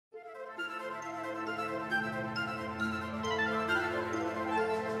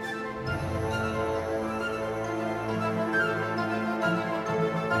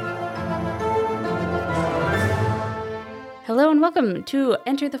welcome to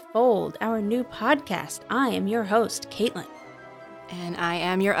Enter the Fold, our new podcast. I am your host, Caitlin. And I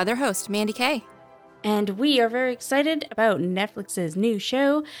am your other host, Mandy Kay. And we are very excited about Netflix's new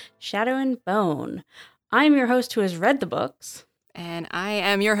show, Shadow and Bone. I'm your host who has read the books. And I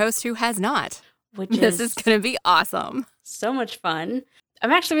am your host who has not. This is going to be awesome. So much fun.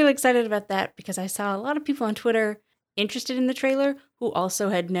 I'm actually really excited about that because I saw a lot of people on Twitter interested in the trailer who also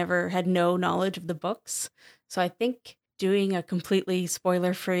had no knowledge of the books. So I think doing a completely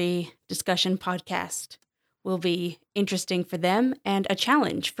spoiler-free discussion podcast will be interesting for them and a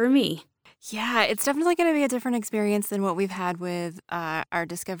challenge for me. Yeah, it's definitely going to be a different experience than what we've had with our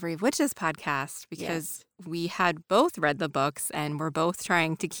Discovery of Witches podcast because we had both read the books and we're both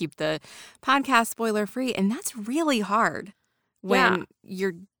trying to keep the podcast spoiler-free. And that's really hard when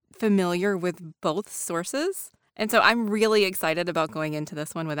you're familiar with both sources. And so I'm really excited about going into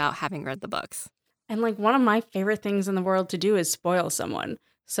this one without having read the books. And one of my favorite things in the world to do is spoil someone.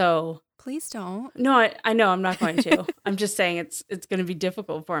 So please don't. No, I know I'm not going to. I'm just saying it's going to be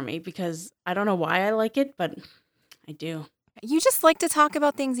difficult for me because I don't know why I like it, but I do. You just like to talk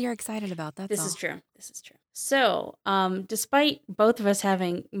about things you're excited about. That's all. This is true. So, despite both of us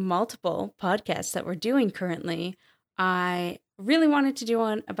having multiple podcasts that we're doing currently, I really wanted to do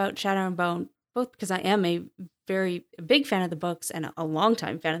one about Shadow and Bone, both because I am a very big fan of the books and a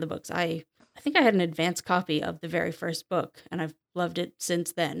longtime fan of the books. I think I had an advanced copy of the very first book, and I've loved it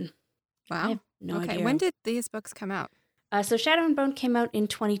since then. Wow. I have no idea. When did these books come out? So Shadow and Bone came out in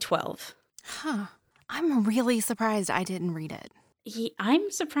 2012. Huh. I'm really surprised I didn't read it. I'm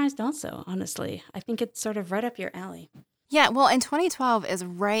surprised also, honestly. I think it's sort of right up your alley. Yeah, well, and 2012 is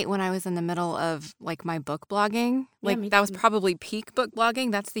right when I was in the middle of, my book blogging. That was probably peak book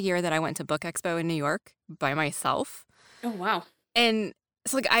blogging. That's the year that I went to Book Expo in New York by myself. Oh, wow. And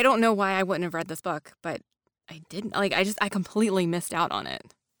it's I don't know why I wouldn't have read this book, but I didn't. I completely missed out on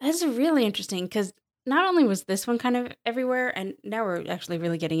it. That's really interesting because not only was this one kind of everywhere, and now we're actually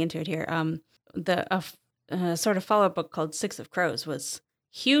really getting into it here. The sort of follow-up book called Six of Crows was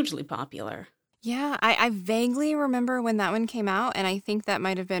hugely popular. Yeah, I vaguely remember when that one came out, and I think that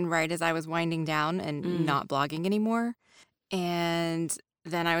might have been right as I was winding down and not blogging anymore. And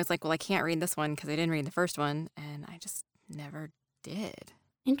then I was like, well, I can't read this one because I didn't read the first one, and I just never did.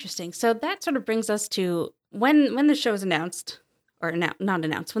 Interesting. So that sort of brings us to when the show was announced, or not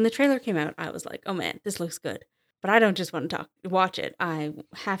announced, when the trailer came out, I was like, oh man, this looks good. But I don't just want to watch it. I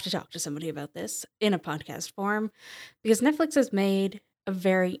have to talk to somebody about this in a podcast form because Netflix has made a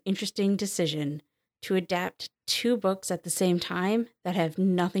very interesting decision to adapt two books at the same time that have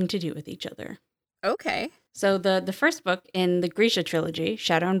nothing to do with each other. Okay. So the first book in the Grisha trilogy,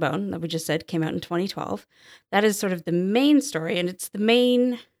 Shadow and Bone, that we just said came out in 2012. That is sort of the main story, and it's the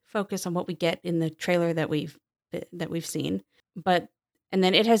main focus on what we get in the trailer that we've seen. And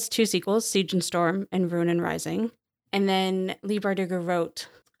then it has two sequels, Siege and Storm and Ruin and Rising. And then Leigh Bardugo wrote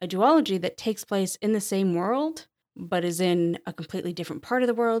a duology that takes place in the same world, but is in a completely different part of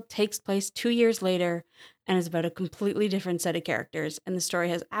the world, takes place 2 years later, and is about a completely different set of characters. And the story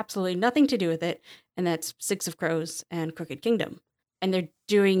has absolutely nothing to do with it, and that's Six of Crows and Crooked Kingdom. And they're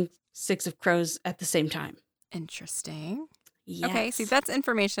doing Six of Crows at the same time. Interesting. Yes. Okay, see, that's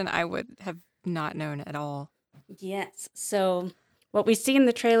information I would have not known at all. Yes. So what we see in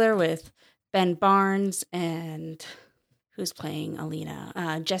the trailer with Ben Barnes and who's playing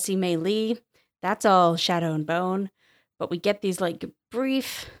Alina? Jessie May Lee. That's all Shadow and Bone. But we get these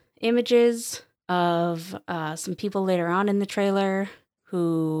brief images of some people later on in the trailer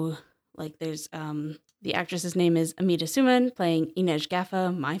who there's the actress's name is Amita Suman playing Inej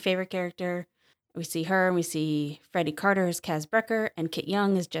Gaffa, my favorite character. We see her, and we see Freddie Carter as Kaz Brecker, and Kit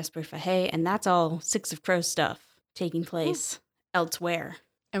Young as Jesper Fahey, and that's all Six of Crows stuff taking place elsewhere.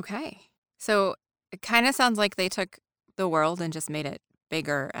 Okay. So it kind of sounds like they took the world and just made it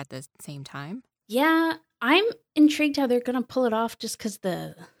bigger at the same time. Yeah, I'm intrigued how they're going to pull it off just because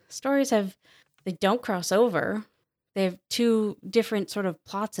the stories they don't cross over. They have two different sort of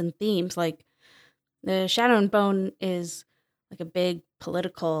plots and themes. The Shadow and Bone is a big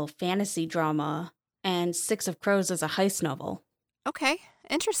political fantasy drama, and Six of Crows is a heist novel. Okay,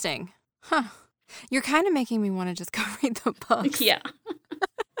 interesting. Huh. You're kind of making me want to just go read the books. Yeah.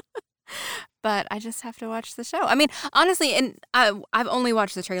 But I just have to watch the show. I mean, honestly, and I've only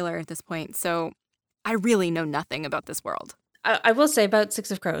watched the trailer at this point, so I really know nothing about this world. I will say about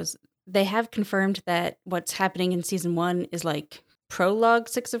Six of Crows, they have confirmed that what's happening in season 1 is prologue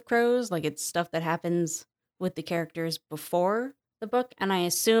Six of Crows. It's stuff that happens with the characters before the book. And I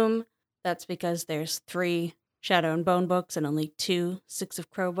assume that's because there's 3 Shadow and Bone books and only 2 Six of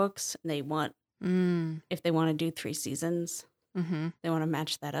Crow books. And they want, if they want to do 3 seasons, Mm-hmm. They want to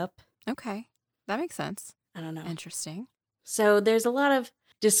match that up. Okay. That makes sense. I don't know. Interesting. So there's a lot of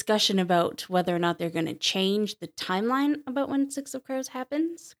discussion about whether or not they're going to change the timeline about when Six of Crows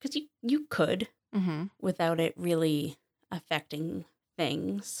happens. Because you could Mm-hmm. without it really affecting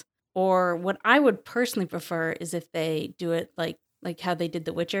things. Or what I would personally prefer is if they do it like how they did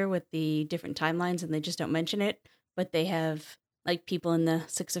The Witcher with the different timelines and they just don't mention it, but they have like people in the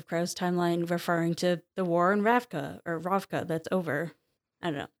Six of Crows timeline referring to the war in Ravka that's over. I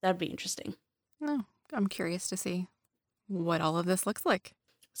don't know. That'd be interesting. Oh, I'm curious to see what all of this looks like.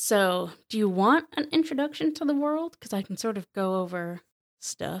 So, do you want an introduction to the world? Because I can sort of go over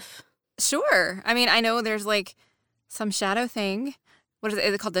stuff. Sure. I mean, I know there's like some shadow thing. What is it?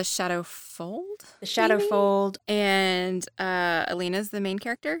 Is it called the Shadow Fold? The Shadow maybe? Fold. And Alina's the main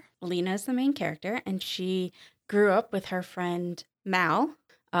character? Alina is the main character, and she grew up with her friend Mal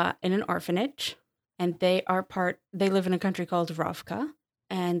in an orphanage. And they live in a country called Ravka,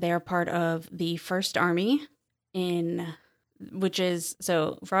 and they are part of the First Army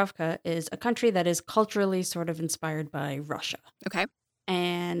Ravka is a country that is culturally sort of inspired by Russia. Okay.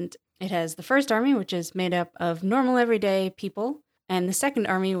 And it has the First Army, which is made up of normal everyday people, and the Second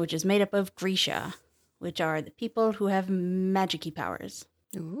Army, which is made up of Grisha, which are the people who have magic-y powers.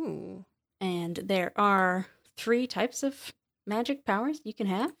 Ooh. And there are 3 types of magic powers you can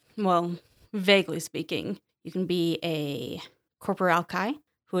have. Well, vaguely speaking, you can be a Corporalkai,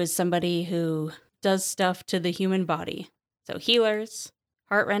 who is somebody who does stuff to the human body. So healers,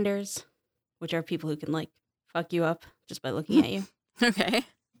 heartrenders, which are people who can like fuck you up just by looking at you. Okay.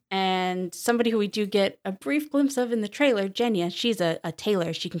 And somebody who we do get a brief glimpse of in the trailer, Jenya, she's a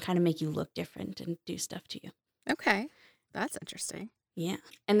tailor. She can kind of make you look different and do stuff to you. Okay. That's interesting. Yeah.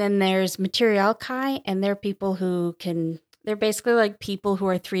 And then there's Material Kai, and they're people who they're basically like people who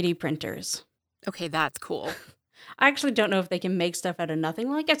are 3D printers. Okay, that's cool. I actually don't know if they can make stuff out of nothing.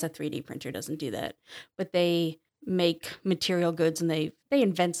 Well, I guess a 3D printer doesn't do that. But they make material goods and they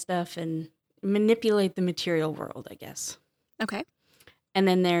invent stuff and manipulate the material world, I guess. Okay. And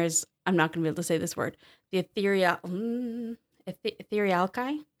then there's, I'm not going to be able to say this word, the Ethereal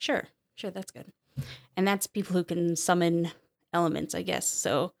Kai? Sure, that's good. And that's people who can summon elements, I guess.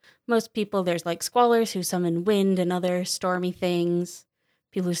 So most people, there's like squallers who summon wind and other stormy things,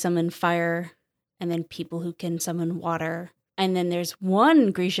 people who summon fire, and then people who can summon water. And then there's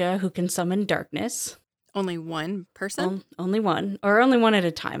one Grisha who can summon darkness. Only one person? Only one, or only one at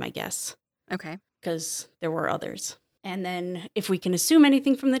a time, I guess. Okay. Because there were others. And then if we can assume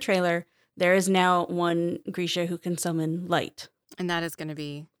anything from the trailer, there is now one Grisha who can summon light. And that is going to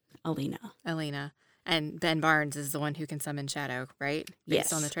be? Alina. And Ben Barnes is the one who can summon shadow, right?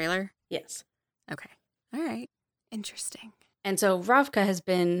 Based on the trailer? Yes. Okay. All right. Interesting. And so Ravka has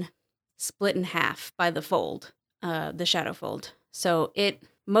been split in half by the fold, the Shadow Fold. So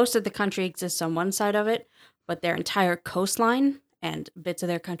most of the country exists on one side of it, but their entire coastline and bits of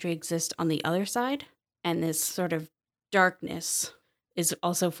their country exist on the other side. And this sort of darkness is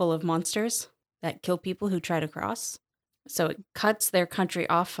also full of monsters that kill people who try to cross. So it cuts their country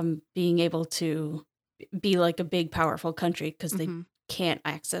off from being able to be like a big, powerful country because they can't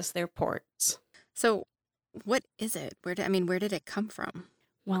access their ports. So what is it? Where did it come from?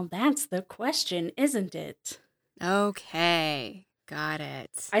 Well, that's the question, isn't it? Okay. Got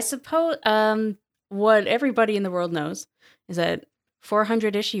it. I suppose what everybody in the world knows is that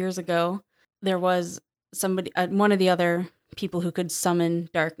 400-ish years ago, there was somebody, one of the other people who could summon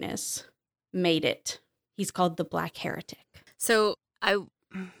darkness, made it. He's called the Black Heretic. So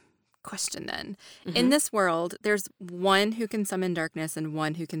question then. In this world, there's one who can summon darkness and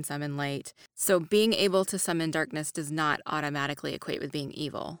one who can summon light. So being able to summon darkness does not automatically equate with being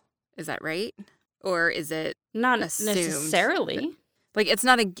evil. Is that right? Or is it not assumed? Necessarily? Like is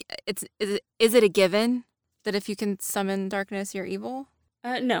it a given that if you can summon darkness, you're evil?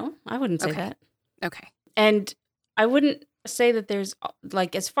 No, I wouldn't say that. Okay. And I wouldn't say that there's,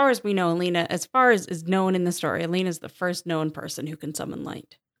 like, as far as we know, Alina, as far as is known in the story, Alina's the first known person who can summon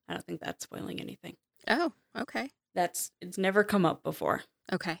light. I don't think that's spoiling anything. Oh, okay. It's never come up before.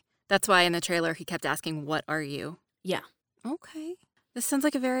 Okay. That's why in the trailer he kept asking, "What are you?" Yeah. Okay. This sounds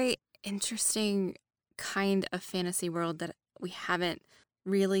like a very interesting kind of fantasy world that we haven't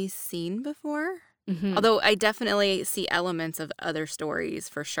really seen before. Mm-hmm. Although I definitely see elements of other stories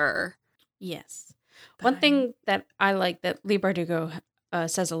for sure. Yes. One thing that I like that Leigh Bardugo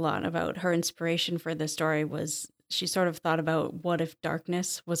says a lot about her inspiration for the story was she sort of thought about what if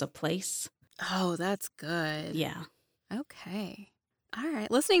darkness was a place. Oh, that's good. Yeah. Okay. All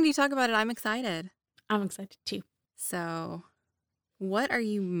right. Listening to you talk about it, I'm excited. I'm excited too. So, what are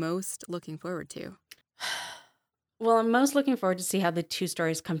you most looking forward to? Well, I'm most looking forward to see how the two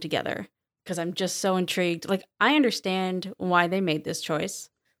stories come together because I'm just so intrigued. Like, I understand why they made this choice.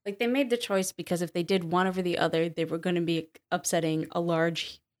 Like, they made the choice because if they did one over the other, they were going to be upsetting a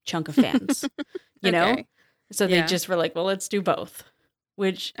large chunk of fans, you know? Okay. So they Yeah. just were like, well, let's do both,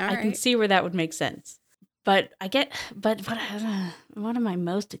 which All I can right. see where that would make sense. But what am I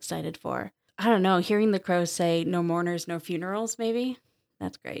most excited for? I don't know. Hearing the crows say no mourners, no funerals, maybe.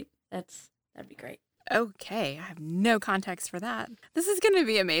 That's great. That'd be great. Okay, I have no context for that. This is going to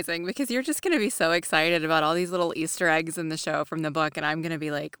be amazing because you're just going to be so excited about all these little Easter eggs in the show from the book, and I'm going to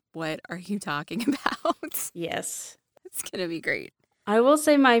be like, what are you talking about? Yes. It's going to be great. I will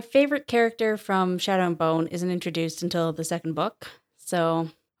say my favorite character from Shadow and Bone isn't introduced until the second book, so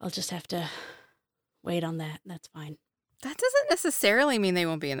I'll just have to wait on that. That's fine. That doesn't necessarily mean they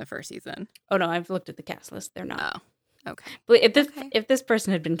won't be in the first season. Oh no, I've looked at the cast list. They're not. Oh, okay. But if Okay. if this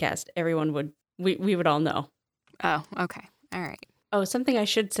person had been cast, everyone would we would all know. Oh, okay. All right. Oh, something I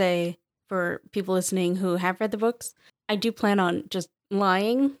should say for people listening who have read the books, I do plan on just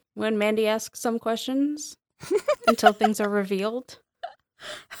lying when Mandy asks some questions until things are revealed.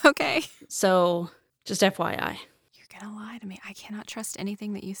 Okay. So, just FYI. You're going to lie to me. I cannot trust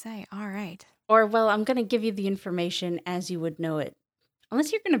anything that you say. All right. Or, well, I'm going to give you the information as you would know it.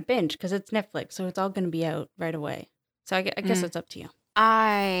 Unless you're going to binge, because it's Netflix, so it's all going to be out right away. So I guess it's up to you.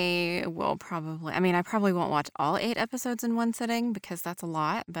 I probably won't watch all 8 episodes in one sitting because that's a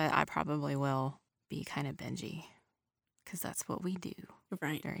lot, but I probably will be kind of bingey because that's what we do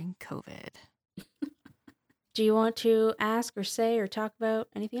Right. during COVID. Do you want to ask or say or talk about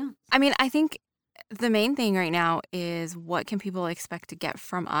anything else? I mean, I think the main thing right now is what can people expect to get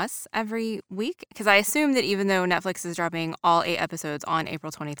from us every week? Because I assume that even though Netflix is dropping all 8 episodes on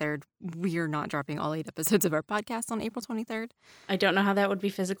April 23rd, we're not dropping all 8 episodes of our podcast on April 23rd. I don't know how that would be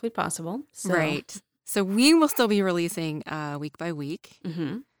physically possible. So. Right. So we will still be releasing week by week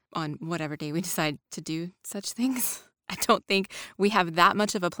Mm-hmm. on whatever day we decide to do such things. I don't think we have that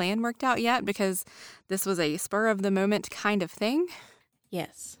much of a plan worked out yet because this was a spur of the moment kind of thing.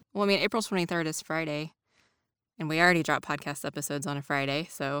 Yes. Well, I mean, April 23rd is Friday, and we already drop podcast episodes on a Friday,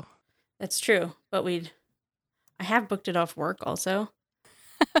 so. That's true. But I have booked it off work also.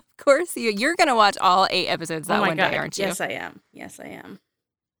 Of course, you're going to watch all 8 episodes that one day, aren't you? Yes, I am. Yes, I am.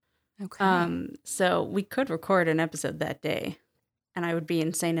 Okay. So we could record an episode that day, and I would be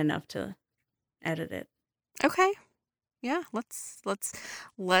insane enough to edit it. Okay. Yeah, let's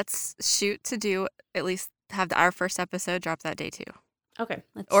shoot to do at least have our first episode drop that day too. Okay.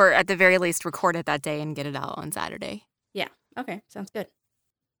 Or at the very least record it that day and get it out on Saturday. Yeah. Okay. Sounds good.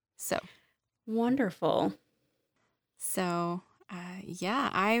 So. Wonderful. So, yeah,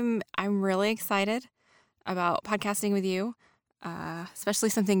 I'm really excited about podcasting with you, especially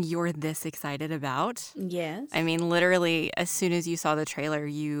something you're this excited about. Yes. I mean, literally, as soon as you saw the trailer,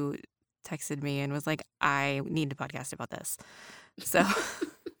 you texted me and was like, I need to podcast about this. So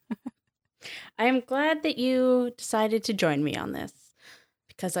I am glad that you decided to join me on this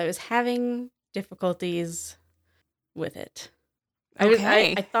because I was having difficulties with it.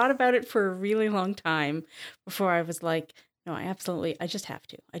 Okay. I thought about it for a really long time before I was like, no, I just have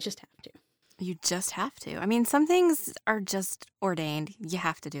to. I just have to. You just have to. I mean, some things are just ordained. You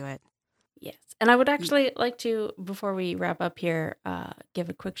have to do it. Yes. And I would actually like to, before we wrap up here, give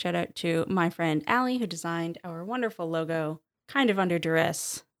a quick shout out to my friend Allie, who designed our wonderful logo, kind of under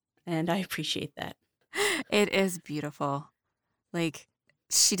duress. And I appreciate that. It is beautiful. Like,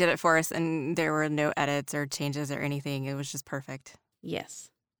 she did it for us, and there were no edits or changes or anything. It was just perfect. Yes.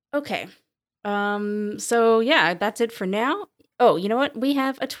 Okay. So yeah, that's it for now. Oh, you know what? We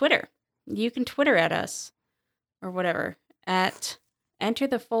have a Twitter. You can Twitter at us or whatever at Enter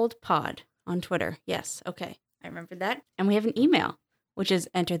the Fold Pod on Twitter. Yes. Okay. I remember that. And we have an email, which is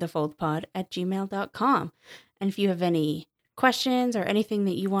enterthefoldpod@gmail.com. And if you have any questions or anything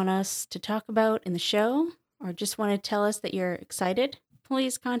that you want us to talk about in the show, or just want to tell us that you're excited,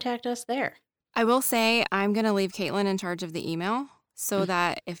 please contact us there. I will say I'm going to leave Caitlin in charge of the email so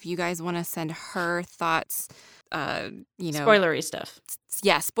that if you guys want to send her thoughts, spoilery stuff.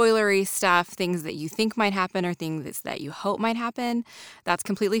 Yeah, spoilery stuff, things that you think might happen or things that you hope might happen, that's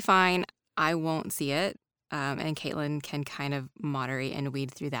completely fine. I won't see it. And Caitlin can kind of moderate and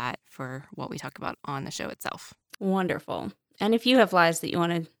weed through that for what we talk about on the show itself. Wonderful. And if you have lies that you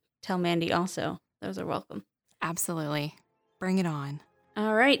want to tell Mandy also, those are welcome. Absolutely. Bring it on.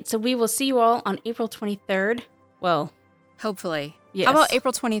 All right. So we will see you all on April 23rd. Well, hopefully. Yes. How about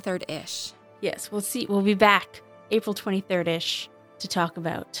April 23rd-ish? Yes, we'll be back April 23rd-ish to talk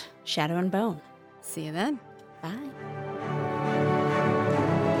about Shadow and Bone. See you then. Bye.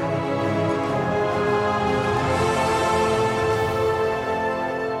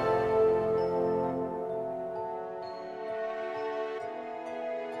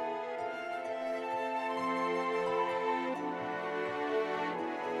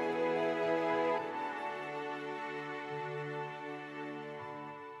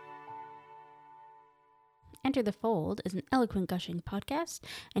 Enter the Fold is an Eloquent Gushing podcast,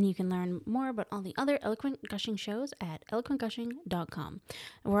 and you can learn more about all the other Eloquent Gushing shows at eloquentgushing.com.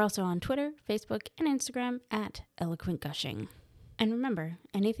 We're also on Twitter, Facebook, and Instagram at Eloquent Gushing. And remember,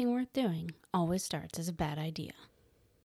 anything worth doing always starts as a bad idea.